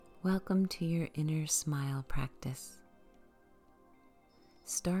Welcome to your inner smile practice.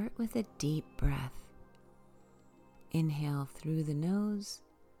 Start with a deep breath. Inhale through the nose,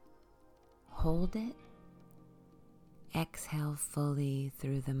 hold it, exhale fully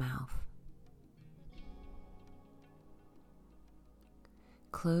through the mouth.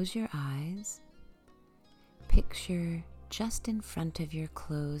 Close your eyes. Picture just in front of your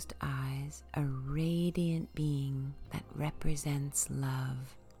closed eyes a radiant being that represents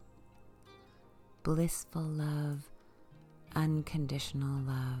love. Blissful love, unconditional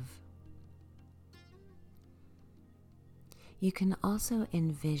love. You can also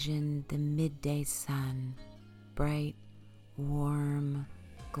envision the midday sun, bright, warm,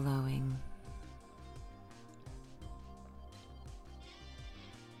 glowing.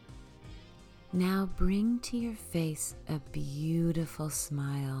 Now bring to your face a beautiful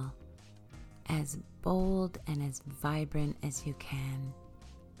smile, as bold and as vibrant as you can.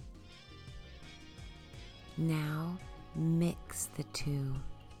 Now mix the two,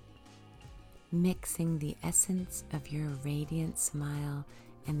 mixing the essence of your radiant smile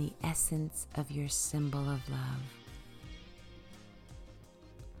and the essence of your symbol of love.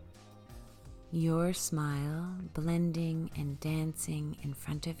 Your smile blending and dancing in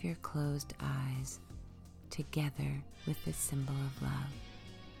front of your closed eyes, together with the symbol of love.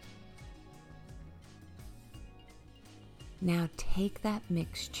 Now take that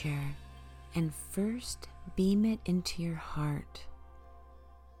mixture and first beam it into your heart,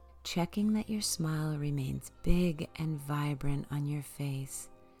 checking that your smile remains big and vibrant on your face.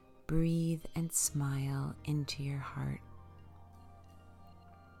 Breathe and smile into your heart.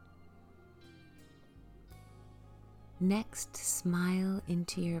 Next, smile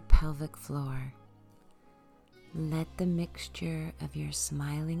into your pelvic floor. Let the mixture of your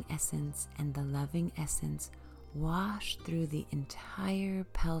smiling essence and the loving essence wash through the entire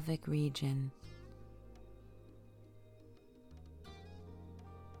pelvic region.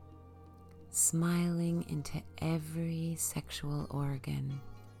 Smiling into every sexual organ,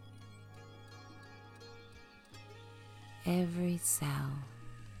 every cell.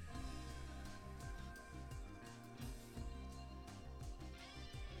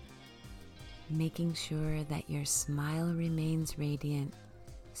 Making sure that your smile remains radiant,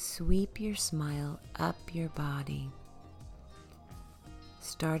 sweep your smile up your body,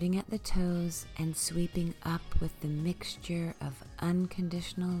 starting at the toes and sweeping up with the mixture of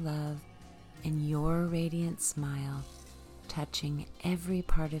unconditional love and your radiant smile, touching every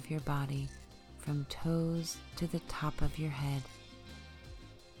part of your body from toes to the top of your head.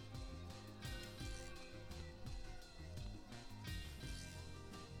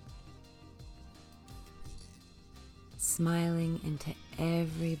 Smiling into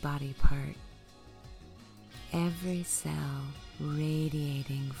every body part, every cell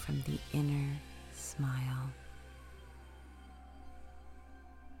radiating from the inner smile.